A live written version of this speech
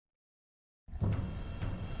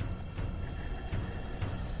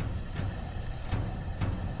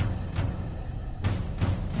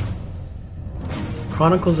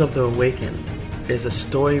Chronicles of the Awakened is a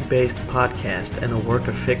story-based podcast and a work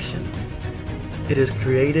of fiction. It is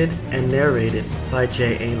created and narrated by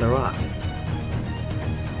J.A. Larock.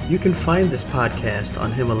 You can find this podcast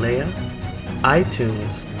on Himalaya,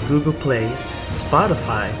 iTunes, Google Play,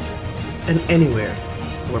 Spotify, and anywhere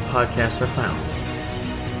where podcasts are found.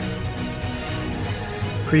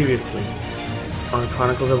 Previously, on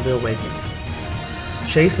Chronicles of the Awakened,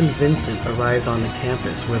 Chase and Vincent arrived on the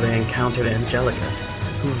campus where they encountered Angelica,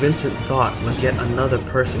 who Vincent thought was yet another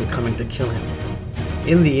person coming to kill him.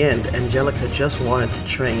 In the end, Angelica just wanted to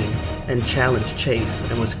train and challenge Chase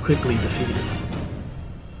and was quickly defeated.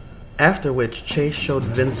 After which, Chase showed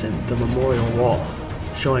Vincent the memorial wall,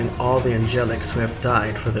 showing all the Angelics who have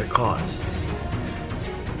died for their cause.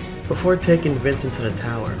 Before taking Vincent to the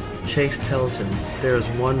tower, Chase tells him there is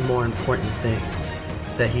one more important thing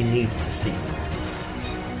that he needs to see.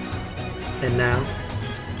 And now,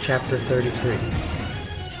 Chapter 33,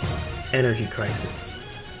 Energy Crisis.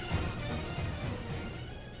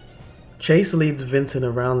 Chase leads Vincent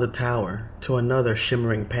around the tower to another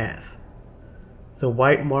shimmering path. The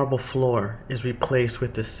white marble floor is replaced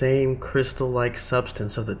with the same crystal-like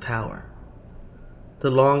substance of the tower.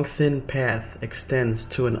 The long, thin path extends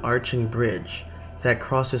to an arching bridge that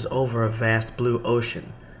crosses over a vast blue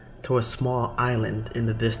ocean to a small island in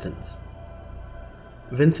the distance.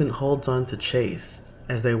 Vincent holds on to Chase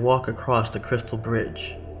as they walk across the crystal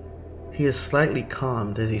bridge. He is slightly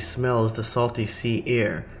calmed as he smells the salty sea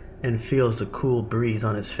air and feels the cool breeze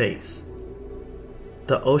on his face.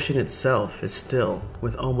 The ocean itself is still,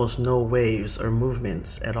 with almost no waves or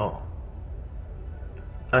movements at all.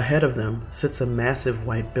 Ahead of them sits a massive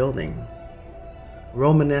white building.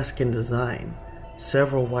 Romanesque in design,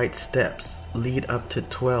 several white steps lead up to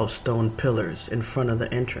 12 stone pillars in front of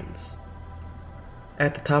the entrance.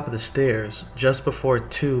 At the top of the stairs, just before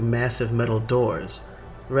two massive metal doors,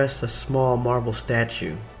 rests a small marble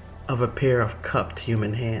statue of a pair of cupped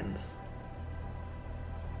human hands.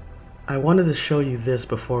 I wanted to show you this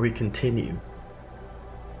before we continue.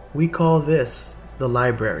 We call this the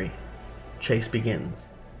library, Chase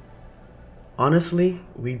begins. Honestly,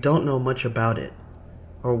 we don't know much about it,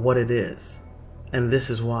 or what it is, and this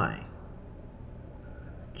is why.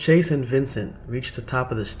 Chase and Vincent reach the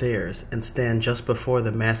top of the stairs and stand just before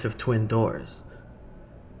the massive twin doors.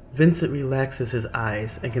 Vincent relaxes his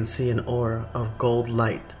eyes and can see an aura of gold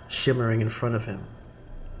light shimmering in front of him.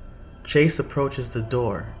 Chase approaches the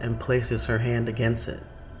door and places her hand against it.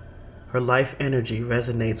 Her life energy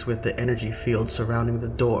resonates with the energy field surrounding the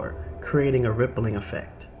door, creating a rippling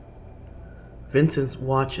effect. Vincent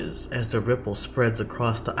watches as the ripple spreads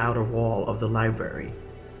across the outer wall of the library.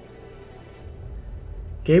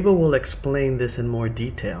 Gabriel will explain this in more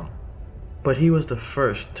detail, but he was the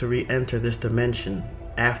first to re-enter this dimension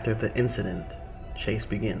after the incident, Chase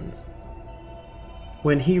begins.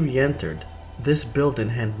 When he re-entered, this building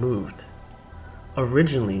had moved.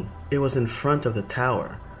 Originally, it was in front of the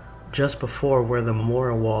tower, just before where the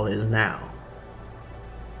memorial wall is now.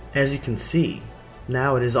 As you can see,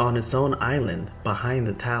 now it is on its own island behind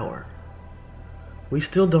the tower. We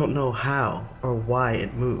still don't know how or why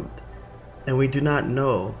it moved, and we do not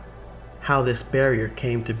know how this barrier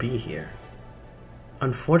came to be here.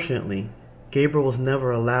 Unfortunately, Gabriel was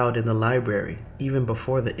never allowed in the library even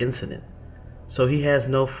before the incident, so he has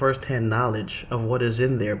no first-hand knowledge of what is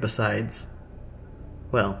in there besides,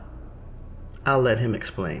 well, I'll let him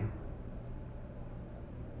explain.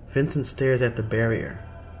 Vincent stares at the barrier.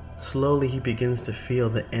 Slowly he begins to feel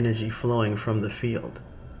the energy flowing from the field.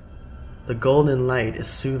 The golden light is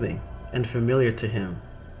soothing and familiar to him,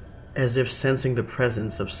 as if sensing the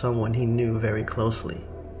presence of someone he knew very closely.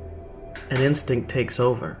 An instinct takes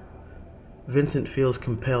over. Vincent feels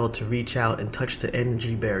compelled to reach out and touch the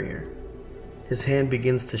energy barrier. His hand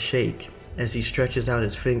begins to shake as he stretches out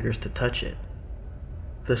his fingers to touch it.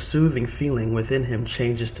 The soothing feeling within him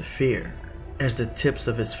changes to fear as the tips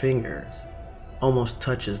of his fingers almost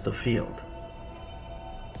touches the field.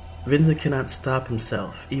 Vincent cannot stop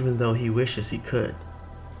himself even though he wishes he could.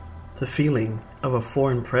 The feeling of a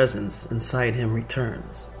foreign presence inside him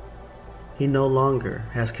returns. He no longer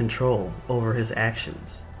has control over his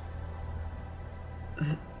actions.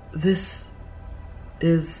 This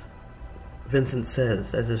is, Vincent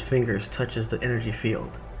says as his fingers touches the energy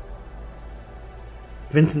field.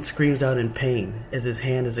 Vincent screams out in pain as his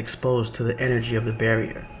hand is exposed to the energy of the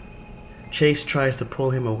barrier. Chase tries to pull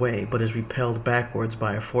him away but is repelled backwards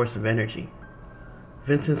by a force of energy.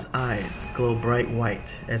 Vincent's eyes glow bright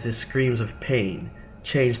white as his screams of pain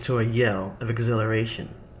change to a yell of exhilaration.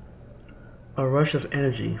 A rush of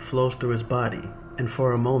energy flows through his body, and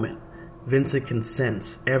for a moment, Vincent can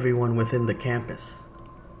sense everyone within the campus,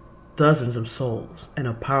 dozens of souls, and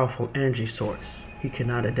a powerful energy source he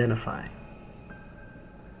cannot identify.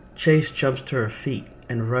 Chase jumps to her feet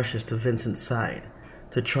and rushes to Vincent's side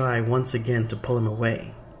to try once again to pull him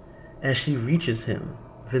away. As she reaches him,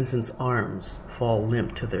 Vincent's arms fall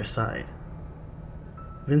limp to their side.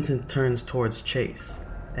 Vincent turns towards Chase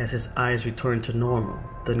as his eyes return to normal,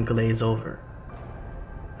 then glaze over.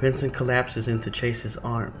 Vincent collapses into Chase's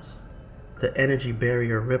arms. The energy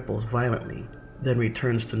barrier ripples violently, then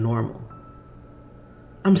returns to normal.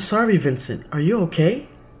 "I'm sorry, Vincent. Are you okay?"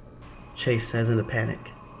 Chase says in a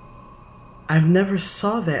panic. "I've never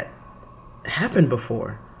saw that happen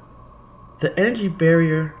before. The energy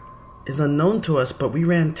barrier is unknown to us, but we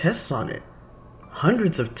ran tests on it.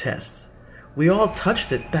 Hundreds of tests. We all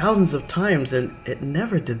touched it thousands of times, and it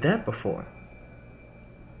never did that before."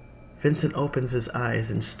 Vincent opens his eyes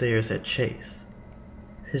and stares at Chase.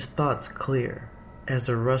 His thoughts clear as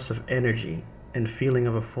the rush of energy and feeling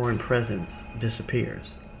of a foreign presence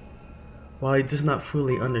disappears. While he does not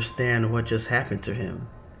fully understand what just happened to him,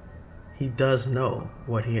 he does know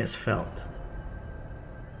what he has felt.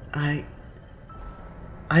 I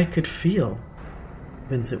could feel,"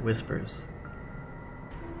 Vincent whispers.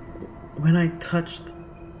 "When I touched,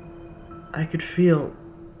 I could feel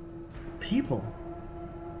people."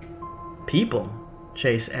 "People?"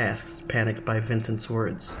 Chase asks, panicked by Vincent's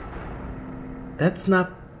words. That's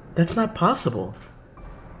not possible.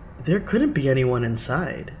 There couldn't be anyone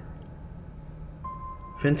inside."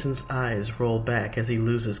 Vincent's eyes roll back as he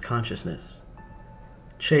loses consciousness.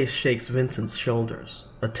 Chase shakes Vincent's shoulders,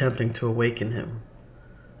 attempting to awaken him.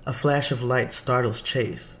 A flash of light startles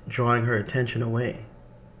Chase, drawing her attention away.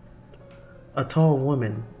 A tall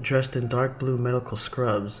woman, dressed in dark blue medical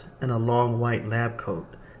scrubs and a long white lab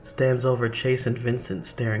coat, stands over Chase and Vincent,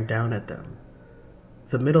 staring down at them.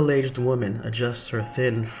 The middle-aged woman adjusts her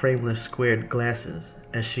thin, frameless squared glasses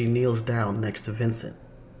as she kneels down next to Vincent.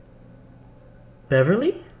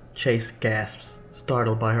 "Beverly?" Chase gasps,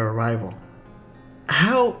 startled by her arrival.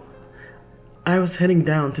 "How?" "I was heading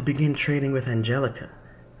down to begin training with Angelica,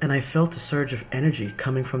 and I felt a surge of energy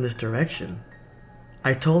coming from this direction.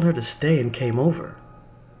 I told her to stay and came over.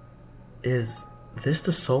 Is this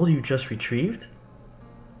the soul you just retrieved?"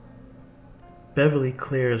 Beverly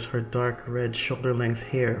clears her dark red shoulder-length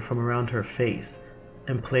hair from around her face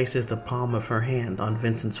and places the palm of her hand on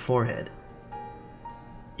Vincent's forehead.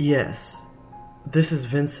 "Yes, this is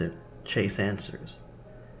Vincent," Chase answers.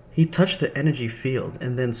 "He touched the energy field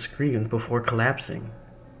and then screamed before collapsing.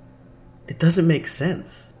 It doesn't make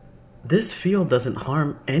sense. This field doesn't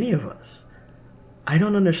harm any of us. I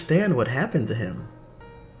don't understand what happened to him."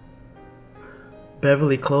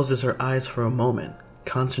 Beverly closes her eyes for a moment,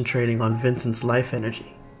 concentrating on Vincent's life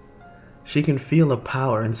energy. She can feel a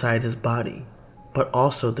power inside his body, but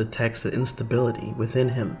also detects the instability within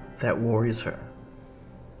him that worries her.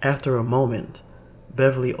 After a moment,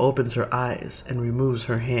 Beverly opens her eyes and removes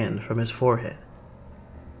her hand from his forehead.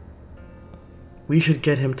 "We should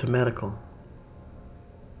get him to medical."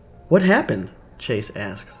 "What happened?" Chase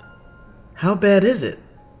asks. "How bad is it?"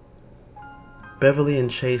 Beverly and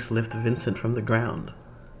Chase lift Vincent from the ground.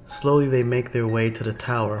 Slowly they make their way to the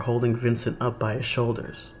tower, holding Vincent up by his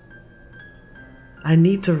shoulders. "I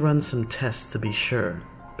need to run some tests to be sure,"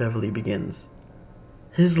 Beverly begins.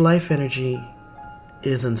 "His life energy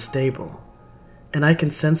is unstable, and I can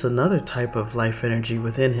sense another type of life energy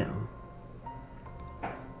within him."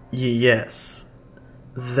 Yes,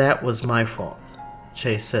 that was my fault,"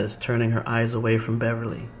 Chase says, turning her eyes away from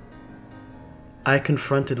Beverly. "I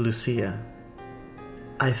confronted Lucia.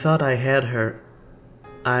 I thought I had her.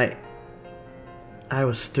 I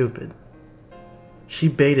was stupid. She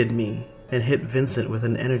baited me and hit Vincent with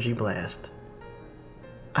an energy blast.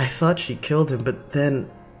 I thought she killed him, but then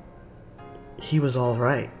he was all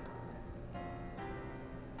right."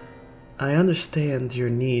 "I understand your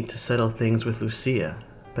need to settle things with Lucia,"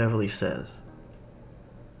 Beverly says.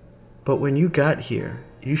 "But when you got here,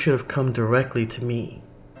 you should have come directly to me.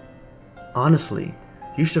 Honestly,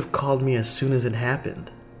 you should have called me as soon as it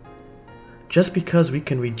happened. Just because we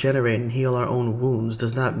can regenerate and heal our own wounds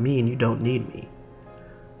does not mean you don't need me.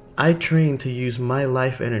 I trained to use my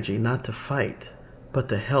life energy not to fight, but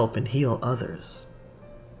to help and heal others."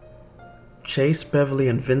 Chase, Beverly,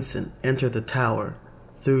 and Vincent enter the tower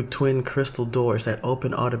through twin crystal doors that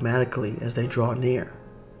open automatically as they draw near.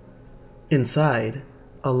 Inside,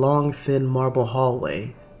 a long, thin marble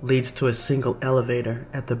hallway leads to a single elevator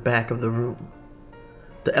at the back of the room.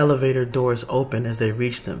 The elevator doors open as they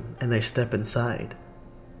reach them, and they step inside.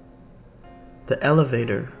 The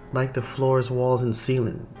elevator, like the floors, walls, and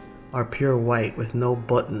ceilings, are pure white with no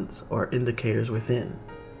buttons or indicators within.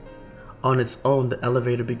 On its own, the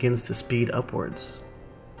elevator begins to speed upwards.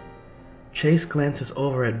 Chase glances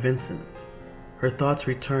over at Vincent. Her thoughts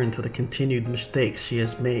return to the continued mistakes she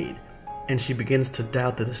has made, and she begins to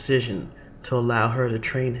doubt the decision to allow her to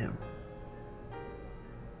train him.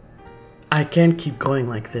 I can't keep going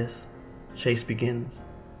like this, Chase begins.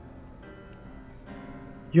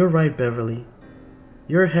 You're right, Beverly.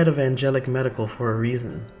 You're head of Angelic Medical for a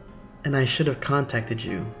reason, and I should have contacted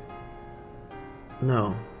you.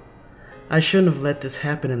 No, I shouldn't have let this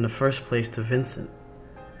happen in the first place to Vincent.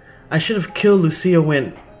 I should have killed Lucia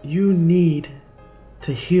when you need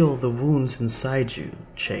to heal the wounds inside you,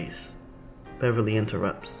 Chase, Beverly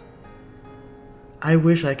interrupts. I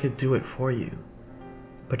wish I could do it for you,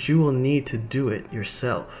 but you will need to do it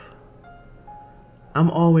yourself. I'm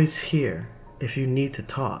always here if you need to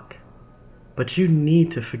talk, but you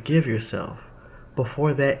need to forgive yourself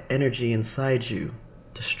before that energy inside you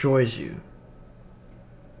destroys you.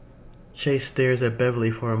 Chase stares at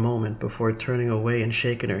Beverly for a moment before turning away and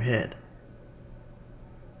shaking her head.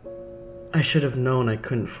 I should have known I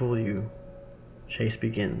couldn't fool you, Chase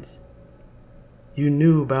begins. You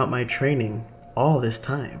knew about my training all this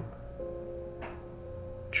time.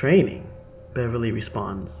 Training? Beverly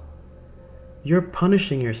responds. You're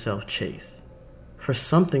punishing yourself, Chase, for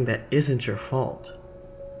something that isn't your fault.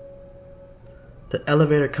 The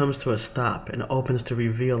elevator comes to a stop and opens to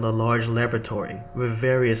reveal a large laboratory with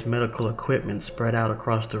various medical equipment spread out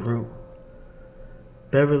across the room.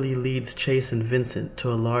 Beverly leads Chase and Vincent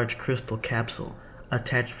to a large crystal capsule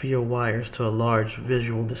attached via wires to a large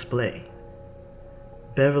visual display.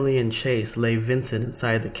 Beverly and Chase lay Vincent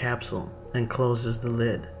inside the capsule and closes the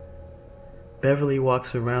lid. Beverly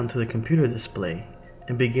walks around to the computer display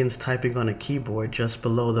and begins typing on a keyboard just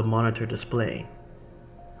below the monitor display.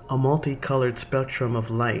 A multicolored spectrum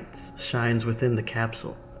of lights shines within the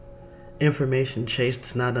capsule. Information Chase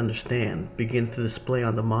does not understand begins to display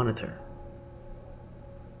on the monitor.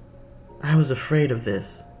 I was afraid of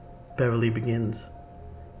this, Beverly begins.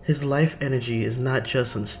 His life energy is not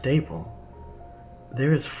just unstable.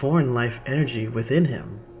 There is foreign life energy within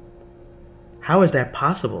him. How is that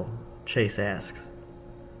possible? Chase asks.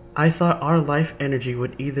 I thought our life energy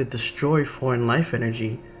would either destroy foreign life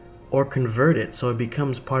energy or convert it so it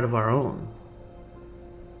becomes part of our own.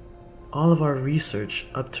 All of our research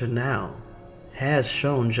up to now has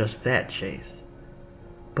shown just that, Chase.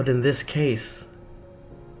 But in this case,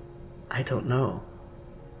 I don't know.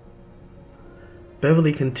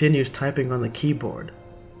 Beverly continues typing on the keyboard.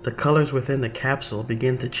 The colors within the capsule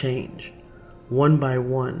begin to change. One by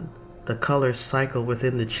one, the colors cycle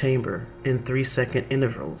within the chamber in 3-second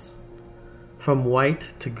intervals. From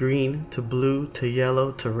white to green to blue to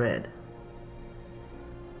yellow to red.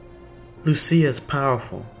 Lucia is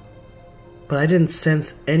powerful, but I didn't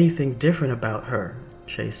sense anything different about her,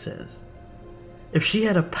 Chase says. If she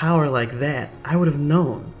had a power like that, I would have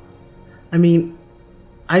known. I mean,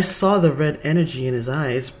 I saw the red energy in his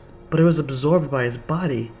eyes, but it was absorbed by his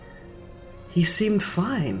body. He seemed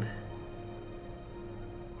fine.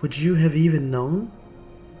 Would you have even known?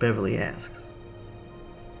 Beverly asks.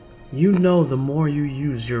 You know the more you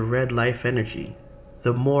use your red life energy,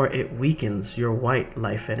 the more it weakens your white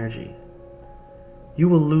life energy. You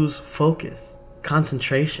will lose focus,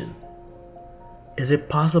 concentration. Is it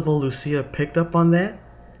possible Lucia picked up on that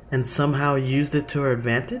and somehow used it to her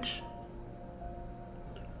advantage?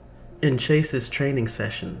 In Chase's training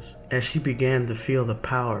sessions, as she began to feel the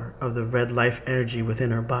power of the red life energy within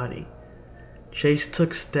her body, Chase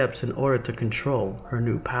took steps in order to control her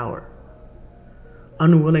new power.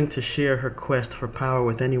 Unwilling to share her quest for power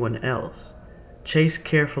with anyone else, Chase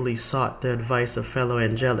carefully sought the advice of fellow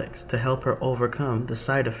angelics to help her overcome the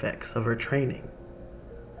side effects of her training.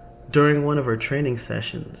 During one of her training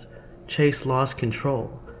sessions, Chase lost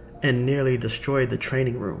control and nearly destroyed the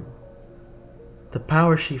training room. The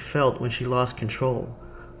power she felt when she lost control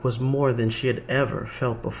was more than she had ever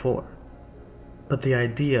felt before, but the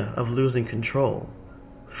idea of losing control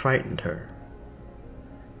frightened her.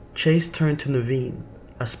 Chase turned to Naveen,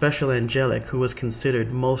 a special angelic who was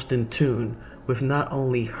considered most in tune with not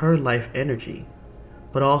only her life energy,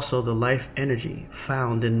 but also the life energy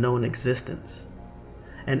found in known existence,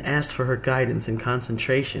 and asked for her guidance in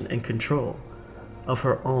concentration and control of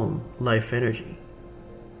her own life energy.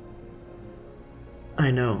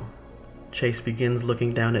 I know, Chase begins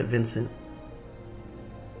looking down at Vincent.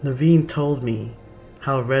 Naveen told me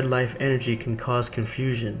how red life energy can cause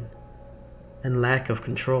confusion and lack of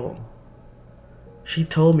control. She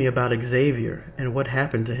told me about Xavier and what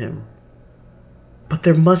happened to him. But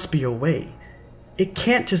there must be a way. It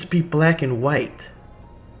can't just be black and white.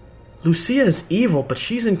 Lucia is evil, but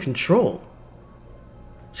she's in control.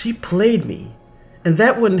 She played me, and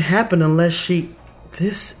that wouldn't happen unless she...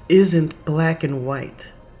 This isn't black and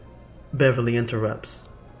white, Beverly interrupts.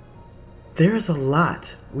 There is a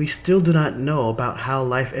lot we still do not know about how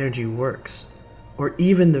life energy works, or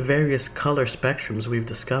even the various color spectrums we've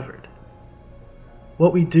discovered.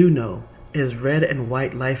 What we do know is red and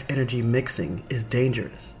white life energy mixing is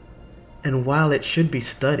dangerous, and while it should be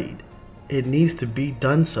studied, it needs to be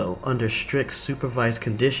done so under strict supervised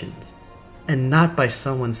conditions, and not by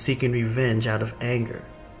someone seeking revenge out of anger.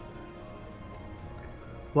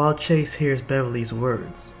 While Chase hears Beverly's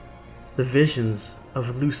words, the visions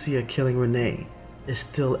of Lucia killing Renee is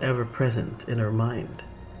still ever present in her mind.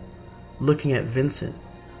 Looking at Vincent,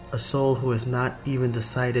 a soul who has not even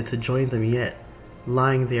decided to join them yet,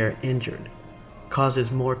 lying there injured,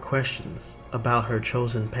 causes more questions about her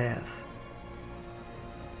chosen path.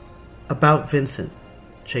 About Vincent,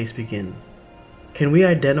 Chase begins. Can we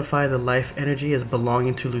identify the life energy as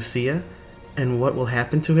belonging to Lucia, and what will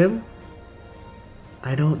happen to him?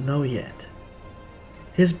 I don't know yet.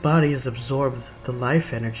 His body has absorbed the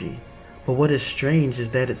life energy, but what is strange is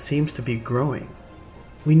that it seems to be growing.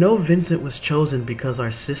 We know Vincent was chosen because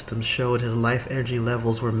our systems showed his life energy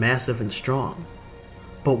levels were massive and strong.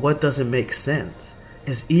 But what doesn't make sense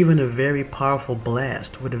is even a very powerful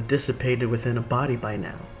blast would have dissipated within a body by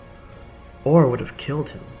now, or would have killed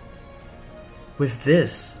him. With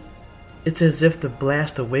this, it's as if the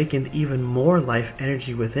blast awakened even more life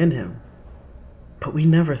energy within him, but we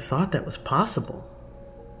never thought that was possible.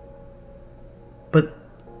 But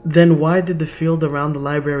then why did the field around the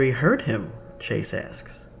library hurt him? Chase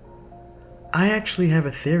asks. I actually have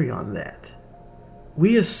a theory on that.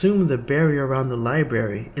 We assume the barrier around the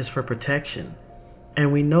library is for protection,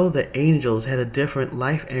 and we know the angels had a different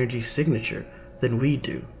life energy signature than we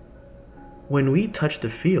do. When we touch the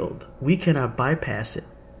field, we cannot bypass it,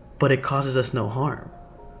 but it causes us no harm.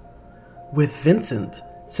 With Vincent,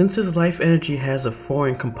 since his life energy has a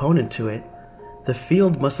foreign component to it, the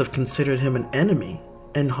field must have considered him an enemy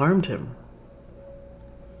and harmed him.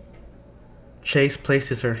 Chase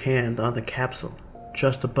places her hand on the capsule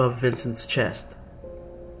just above Vincent's chest.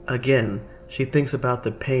 Again, she thinks about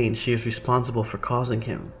the pain she is responsible for causing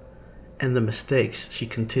him, and the mistakes she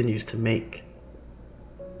continues to make.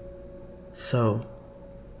 So,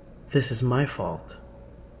 this is my fault,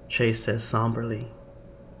 Chase says somberly.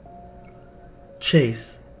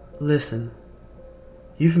 Chase, listen.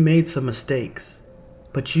 You've made some mistakes,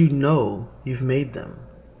 but you know you've made them.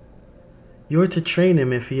 You're to train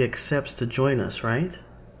him if he accepts to join us, right?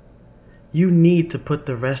 You need to put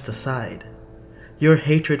the rest aside. Your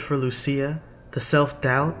hatred for Lucia, the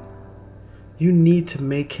self-doubt. You need to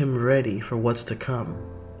make him ready for what's to come.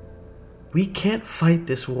 We can't fight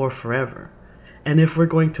this war forever, and if we're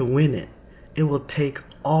going to win it, it will take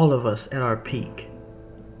all of us at our peak.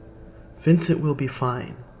 Vincent will be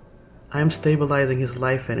fine. I am stabilizing his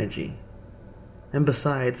life energy. And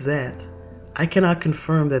besides that, I cannot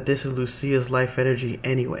confirm that this is Lucia's life energy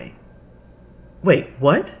anyway. Wait,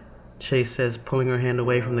 what? Chase says, pulling her hand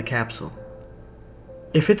away from the capsule.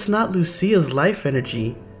 If it's not Lucia's life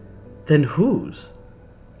energy, then whose?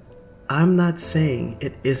 I'm not saying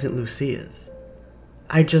it isn't Lucia's.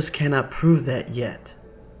 I just cannot prove that yet.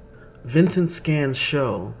 Vincent's scans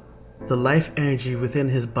show the life energy within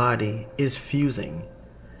his body is fusing,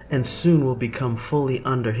 and soon will become fully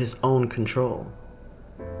under his own control.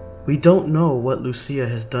 We don't know what Lucia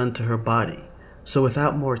has done to her body, so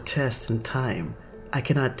without more tests and time, I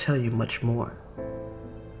cannot tell you much more.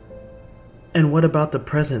 And what about the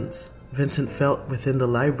presence Vincent felt within the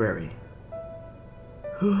library?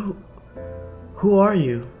 Who are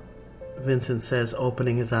you? Vincent says,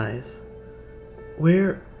 opening his eyes.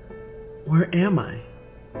 Where am I?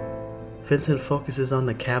 Vincent focuses on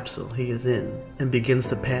the capsule he is in and begins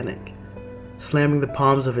to panic. Slamming the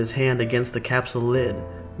palms of his hand against the capsule lid,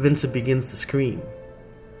 Vincent begins to scream.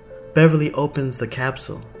 Beverly opens the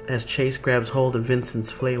capsule as Chase grabs hold of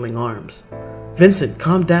Vincent's flailing arms. Vincent,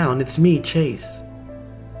 calm down, it's me, Chase.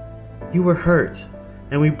 You were hurt,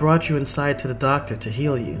 and we brought you inside to the doctor to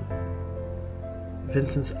heal you.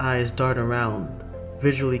 Vincent's eyes dart around,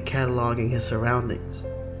 visually cataloging his surroundings.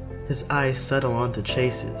 His eyes settle onto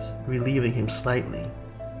Chase's, relieving him slightly.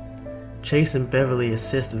 Chase and Beverly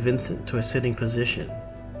assist Vincent to a sitting position.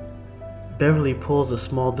 Beverly pulls a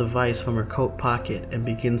small device from her coat pocket and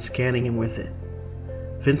begins scanning him with it.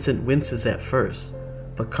 Vincent winces at first,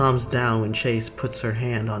 but calms down when Chase puts her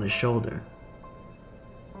hand on his shoulder.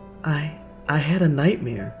 I had a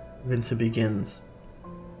nightmare, Vincent begins.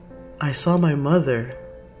 I saw my mother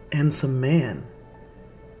and some man.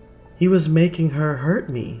 He was making her hurt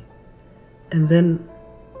me. And then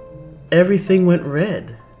everything went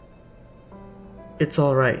red. It's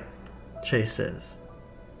all right, Chase says.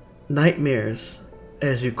 Nightmares,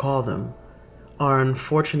 as you call them, are an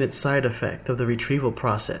unfortunate side effect of the retrieval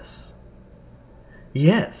process.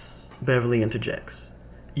 Yes, Beverly interjects.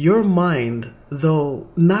 Your mind, though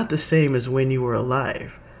not the same as when you were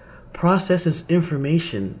alive, processes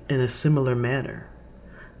information in a similar manner.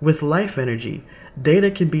 With life energy,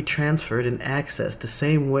 data can be transferred and accessed the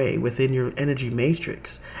same way within your energy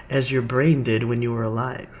matrix as your brain did when you were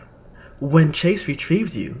alive. When Chase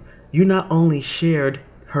retrieved you, you not only shared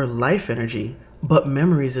her life energy, but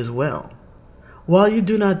memories as well. While you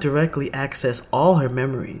do not directly access all her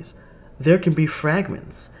memories, there can be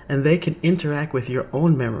fragments, and they can interact with your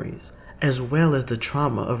own memories, as well as the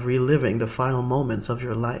trauma of reliving the final moments of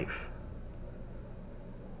your life.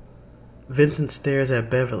 Vincent stares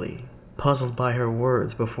at Beverly, puzzled by her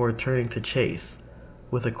words before turning to Chase,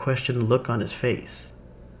 with a questioned look on his face.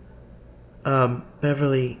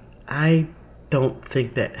 Beverly, I don't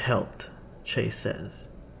think that helped, Chase says.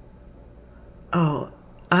 Oh,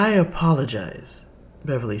 I apologize,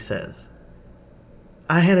 Beverly says.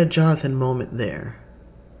 I had a Jonathan moment there.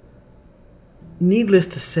 Needless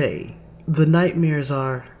to say, the nightmares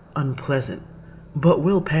are unpleasant, but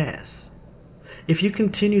will pass. If you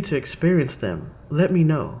continue to experience them, let me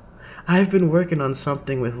know. I've been working on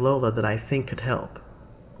something with Lola that I think could help.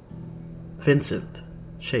 Vincent,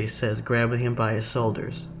 Chase says, grabbing him by his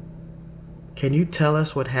shoulders. Can you tell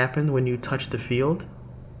us what happened when you touched the field?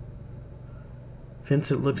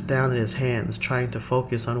 Vincent looks down at his hands, trying to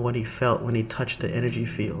focus on what he felt when he touched the energy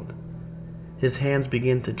field. His hands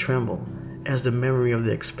begin to tremble as the memory of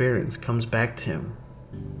the experience comes back to him.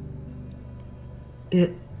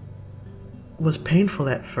 It was painful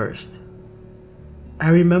at first. I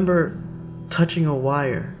remember touching a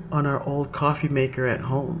wire on our old coffee maker at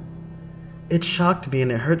home. It shocked me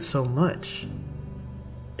and it hurt so much.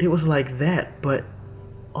 It was like that, but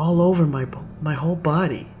all over my whole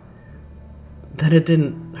body. Then it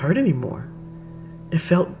didn't hurt anymore. It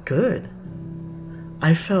felt good.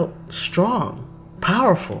 I felt strong,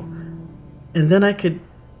 powerful, and then I could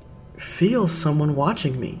feel someone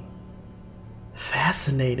watching me.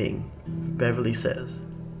 Fascinating, Beverly says.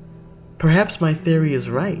 Perhaps my theory is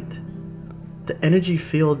right. The energy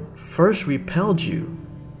field first repelled you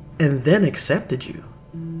and then accepted you.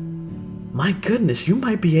 My goodness, you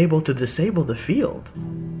might be able to disable the field.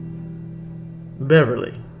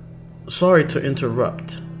 Beverly, sorry to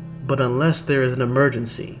interrupt, but unless there is an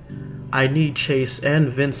emergency, I need Chase and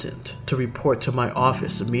Vincent to report to my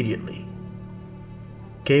office immediately.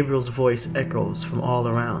 Gabriel's voice echoes from all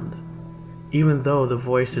around. Even though the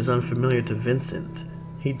voice is unfamiliar to Vincent,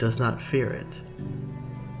 he does not fear it.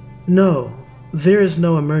 No, there is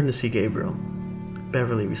no emergency, Gabriel,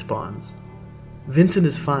 Beverly responds. Vincent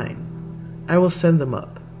is fine. I will send them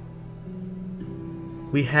up.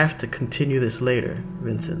 We have to continue this later,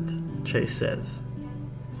 Vincent, Chase says.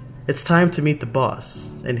 It's time to meet the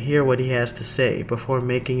boss and hear what he has to say before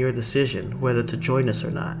making your decision whether to join us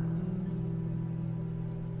or not.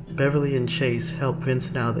 Beverly and Chase help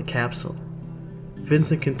Vincent out of the capsule.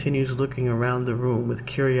 Vincent continues looking around the room with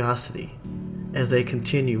curiosity as they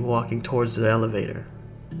continue walking towards the elevator.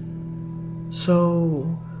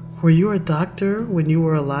 So, were you a doctor when you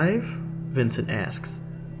were alive? Vincent asks.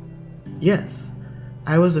 Yes,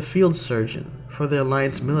 I was a field surgeon for the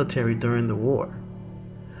Alliance military during the war.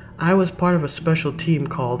 I was part of a special team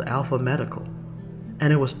called Alpha Medical,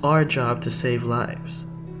 and it was our job to save lives.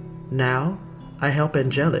 Now, I help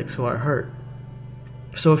angelics who are hurt.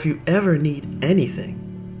 So if you ever need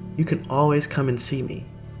anything, you can always come and see me.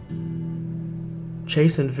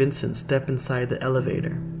 Chase and Vincent step inside the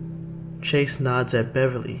elevator. Chase nods at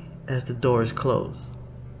Beverly as the doors close.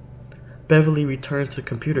 Beverly returns to the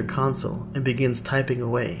computer console and begins typing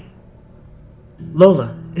away.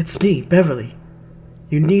 Lola, it's me, Beverly.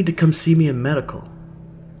 You need to come see me in medical.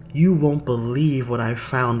 You won't believe what I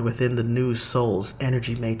found within the new soul's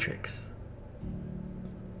energy matrix.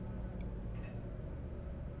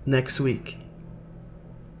 Next week,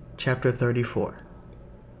 Chapter 34.